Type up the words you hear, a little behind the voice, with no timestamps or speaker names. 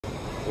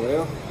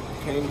Well,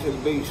 came to the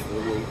beach for the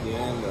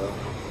weekend.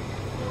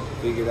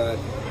 Figured I'd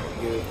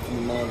get a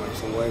few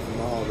moments away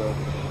from all the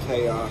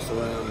chaos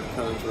around the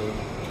country,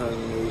 turn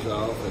the news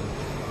off,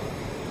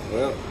 and,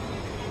 well,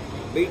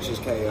 beach is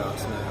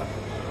chaos now.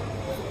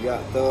 You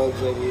got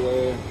thugs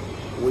everywhere,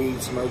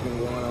 weed smoking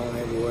going on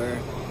everywhere.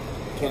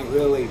 Can't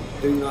really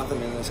do nothing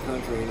in this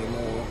country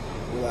anymore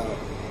without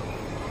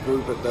a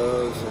group of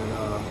thugs and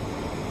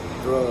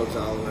drugs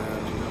all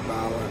around you,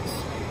 violence.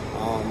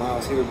 I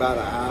was here about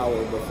an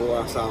hour before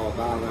I saw a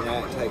violent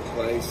act take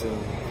place,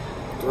 and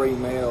 3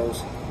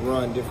 males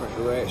run different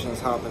directions,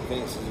 hopping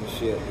fences and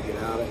shit to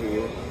get out of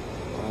here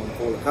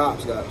before the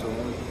cops got to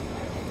them.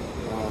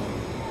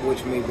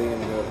 Which, me being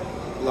the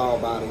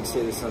law-abiding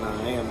citizen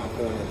I am, I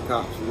pointed the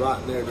cops right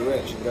in their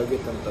direction. Go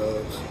get them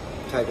thugs.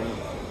 Take them,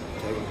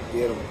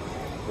 get them.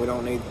 We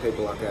don't need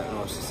people like that in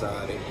our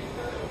society.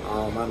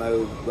 I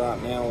know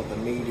right now with the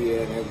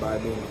media and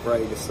everybody being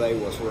afraid to say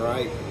what's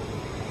right,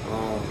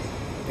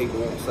 people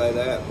won't say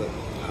that, but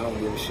I don't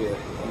give a shit.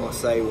 I'm going to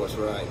say what's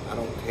right. I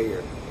don't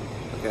care.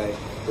 Okay?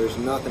 There's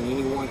nothing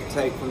anyone can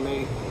take from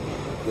me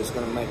that's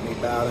going to make me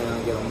bow down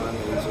and get on my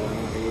knees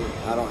around here.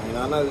 And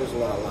I know there's a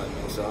lot like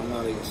me, so I'm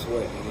not even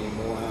sweating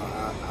anymore.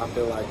 I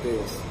feel like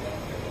this.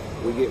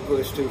 We get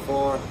pushed too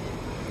far,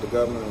 the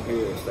government will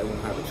hear us. They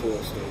won't have a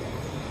choice to.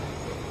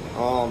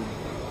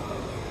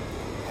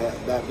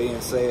 That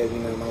being said, you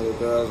know, my little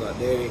girl's like,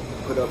 Daddy,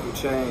 put up your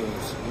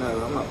chains.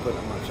 No, I'm not putting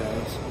up my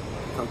chains.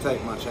 Come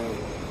take my chain.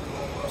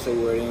 See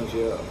where it ends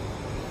you up.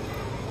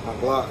 My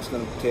block's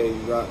gonna tell you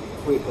right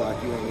quick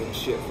like you ain't getting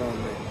shit from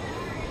me.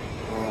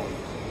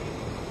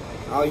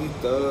 All you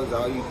thugs,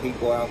 all you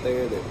people out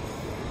there that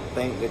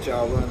think that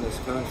y'all run this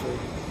country,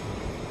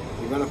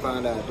 you're gonna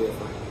find out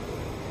different.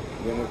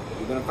 You're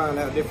gonna find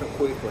out different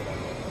quickly.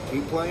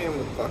 Keep playing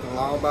with fucking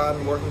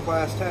law-abiding working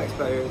class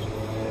taxpayers,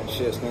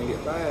 shit's gonna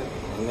get bad.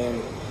 And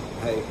then,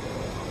 hey,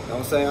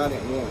 don't say I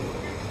didn't warn you.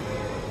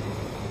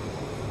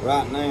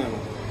 Right now,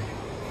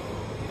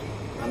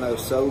 I know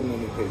so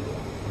many people,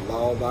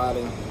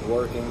 law-abiding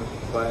working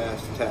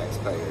class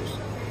taxpayers.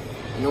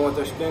 You know what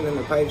they're spending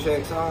their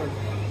paychecks on?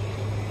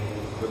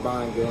 They're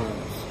buying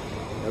guns.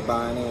 They're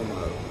buying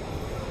ammo.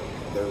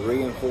 They're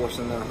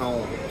reinforcing their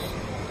homes.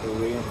 They're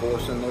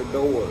reinforcing their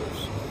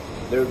doors.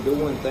 They're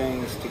doing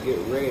things to get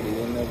ready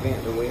in the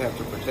event that we have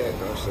to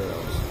protect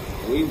ourselves.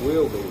 We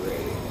will be ready.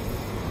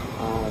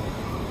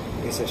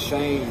 It's a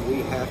shame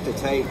we have to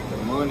take the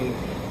money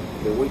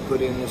that we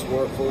put in this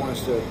work for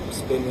instead of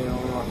spending it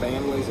on our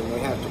families, and we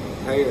have to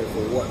prepare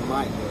for what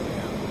might go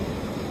down.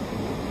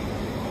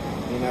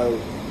 You know,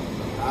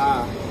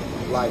 I,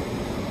 like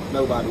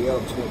nobody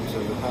else, went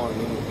to harm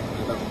anyone.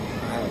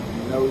 I have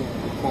no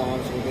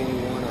qualms with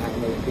anyone. I have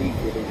no beef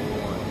with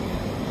anyone.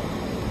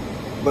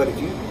 But if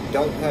you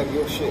don't have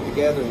your shit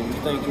together and you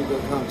think you're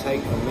going to come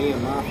take from me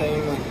and my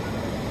family,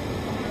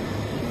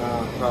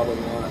 nah, probably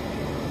not.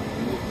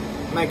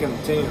 Make an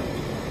attempt.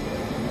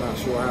 I'm not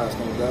sure how it's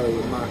going to go.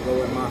 It might go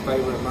in my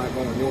favor, it might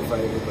go in your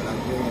favor, but I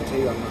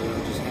guarantee I'm not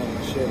going to just hand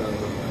my shit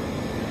over.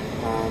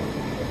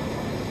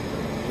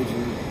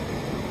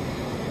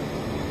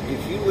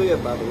 If you live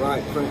by the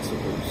right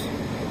principles,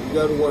 you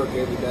go to work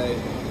every day,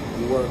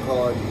 you work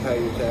hard, you pay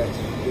your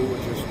taxes, you do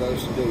what you're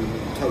supposed to do, you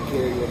take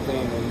care of your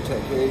family, you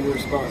take care of your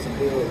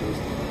responsibilities,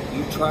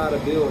 you try to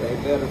build a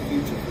better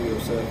future for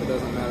yourself. It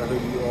doesn't matter who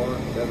you are,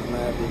 it doesn't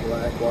matter if you're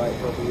black, white,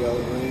 purple,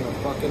 yellow, green, or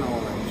fucking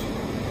orange.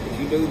 If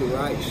you do the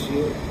right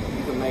shit,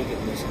 you can make it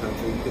in this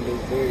country. You can do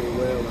very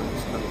well in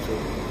this country.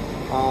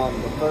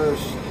 The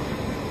first,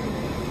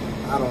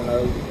 I don't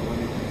know,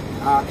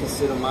 I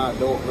consider my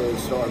adulthood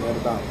starting at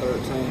about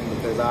 13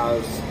 because I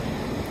was,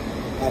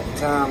 at the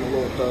time, a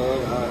little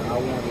thug. I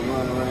wanted to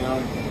run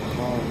around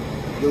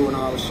doing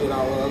all the shit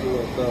all the other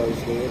little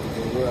thugs did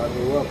because where I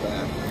grew up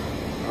at.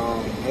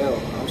 Hell,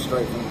 I'm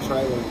straight from the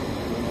trailer,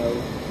 you know.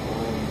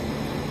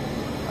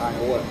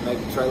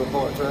 Maybe trailer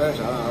park trash?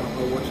 I don't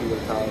know what you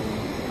would call it.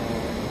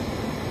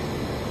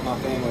 My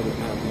family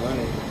didn't have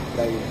money.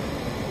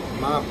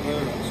 My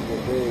parents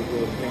were very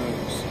good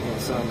parents in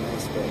some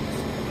aspects.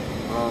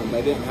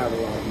 They didn't have a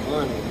lot of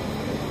money,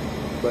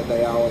 but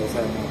they always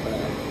had my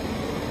back.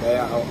 They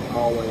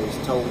always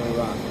told me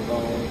right and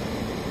wrong.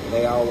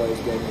 They always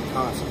gave me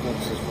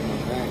consequences for my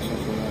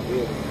actions when I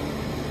did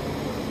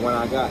them. When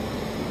I got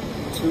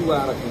too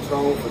out of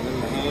control for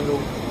them to handle,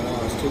 when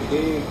I was too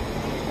big,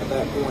 at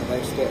that point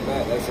they stepped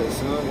back. They said,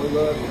 son, we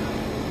love you.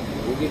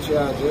 We'll get you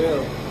out of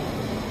jail.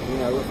 You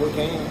know, if we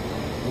can,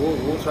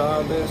 we'll try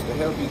our best to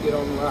help you get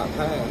on the right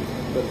path.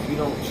 But if you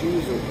don't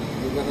choose it,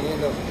 you're going to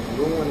end up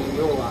ruining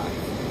your life.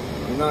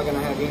 You're not going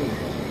to have anything.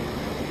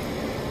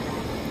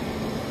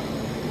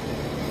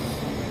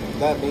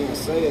 That being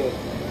said,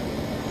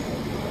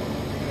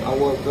 I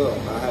woke up.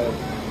 I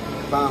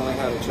finally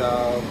had a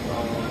child,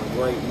 a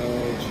great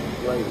marriage,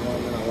 great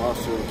woman. I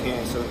lost her to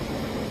cancer,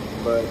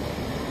 but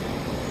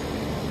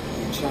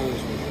it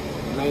changed me.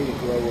 It made me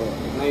grow up.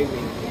 It made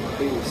me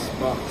be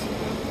responsible.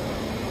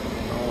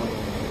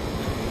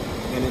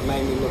 And it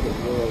made me look at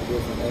the world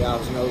differently. I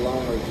was no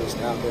longer just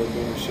out there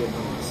doing shit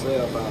for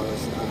myself. I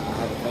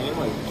had a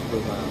family to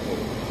provide for.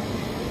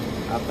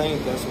 I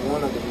think that's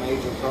one of the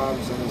major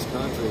problems in this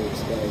country is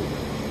that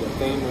the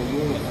family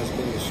unit has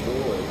been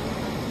destroyed.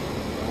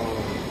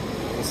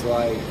 It's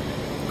like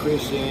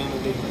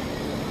Christianity,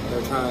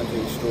 they're trying to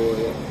destroy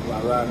it.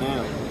 Like right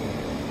now,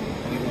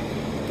 you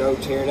can go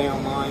tear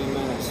down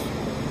monuments,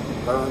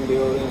 burn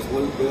buildings,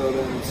 loot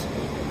buildings,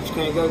 but you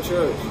can't go to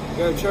church. You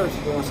go to church,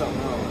 you're doing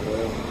something wrong.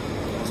 Well,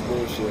 that's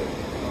bullshit.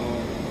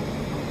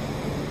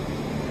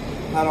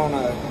 I don't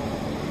know.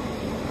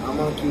 I'm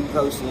going to keep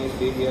posting these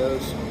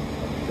videos.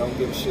 Don't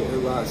give a shit who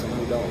likes and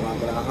who don't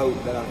like it. I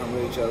hope that I can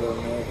reach other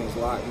Americans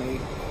like me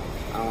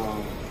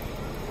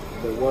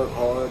that work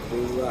hard,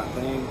 do the right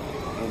thing,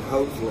 and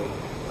hopefully,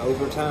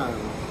 over time,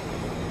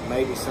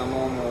 maybe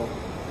someone will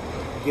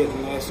get the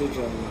message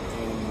and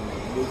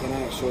we can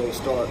actually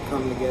start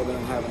coming together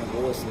and having a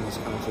voice in this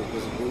country.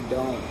 Because if we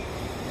don't,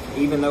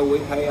 even though we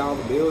pay all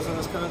the bills in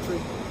this country,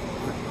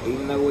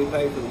 even though we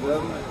pay for the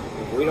government,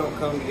 if we don't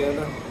come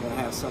together and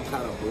have some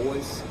kind of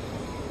voice,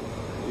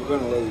 we're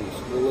going to lose.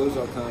 We'll lose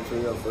our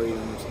country, our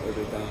freedoms,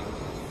 everything.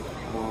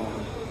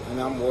 And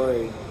I'm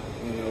worried,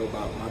 you know,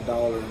 about my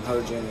daughter and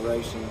her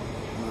generation,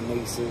 my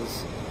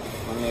nieces,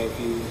 my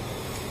nephew,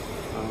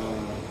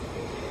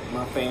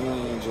 my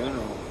family in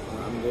general.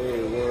 I'm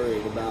very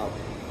worried about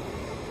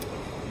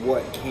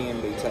what can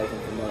be taken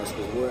from us,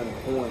 because we're at a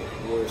point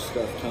where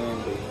stuff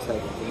can be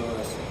taken from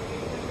us.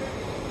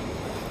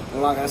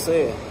 And like I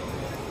said,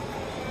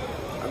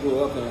 I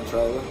grew up in a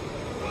trailer.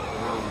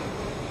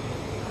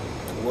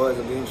 Was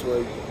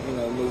eventually, you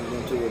know, moved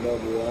into a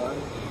double wide.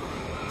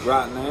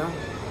 Right now,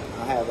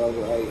 I have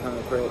over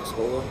 800 credit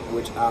score,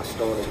 which I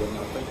started with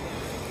nothing.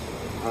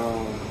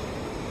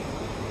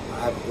 I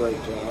have a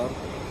great job.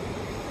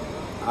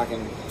 I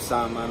can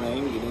sign my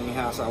name, get any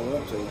house I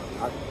want to.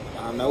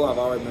 I know I've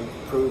already been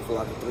approved for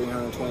like a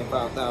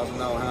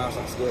 $325,000 house.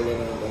 I still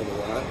live in a double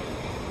wide.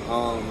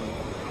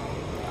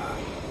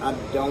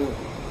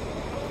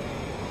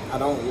 I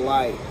don't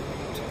like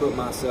to put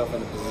myself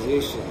in a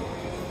position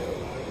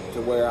to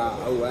where I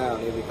owe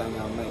out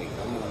everything I make.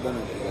 I'm not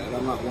gonna do that.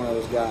 I'm not one of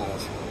those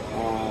guys.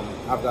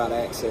 I've got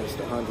access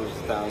to hundreds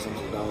of thousands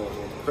of dollars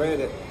worth of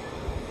credit.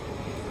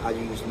 I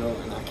use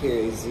nothing. I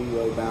carry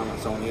zero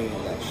balance on any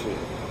of that shit.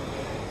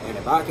 And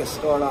if I can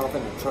start off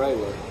in a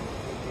trailer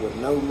with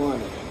no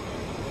money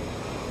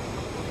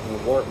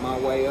and work my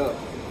way up,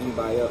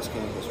 anybody else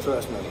can. Because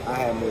trust me, I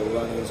have more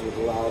run-ins with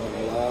the law than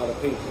a lot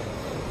of people.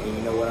 And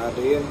you know what I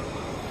did?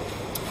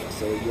 I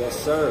said, yes,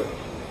 sir.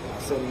 I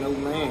said, no,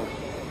 ma'am.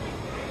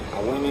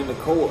 I went into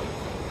court.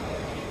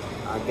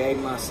 I gave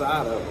my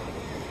side of it.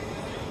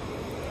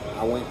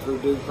 I went through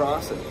due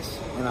process,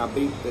 and I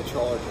beat the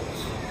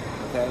charges,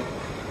 okay?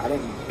 I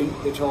didn't beat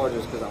the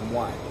charges because I'm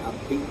white. I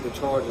beat the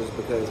charges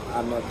because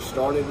I never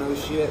started no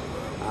shit.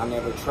 I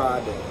never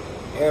tried to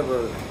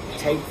ever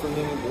take from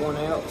anyone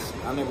else.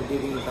 I never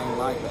did anything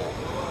like that.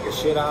 The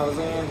shit I was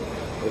in,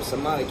 if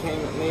somebody came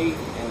at me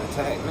and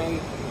attacked me,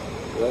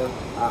 well,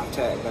 I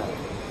attacked back.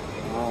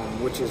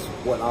 Which is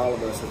what all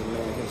of us as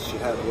Americans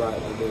should have the right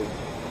to do.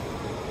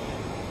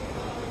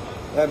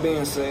 That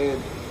being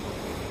said,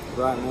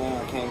 right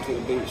now I came to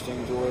the beach to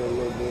enjoy it a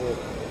little bit.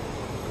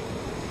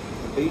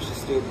 The beach is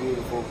still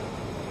beautiful.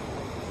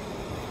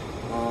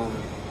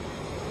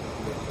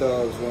 The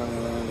thugs running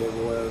around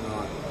everywhere or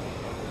not.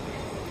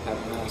 Have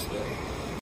a nice day.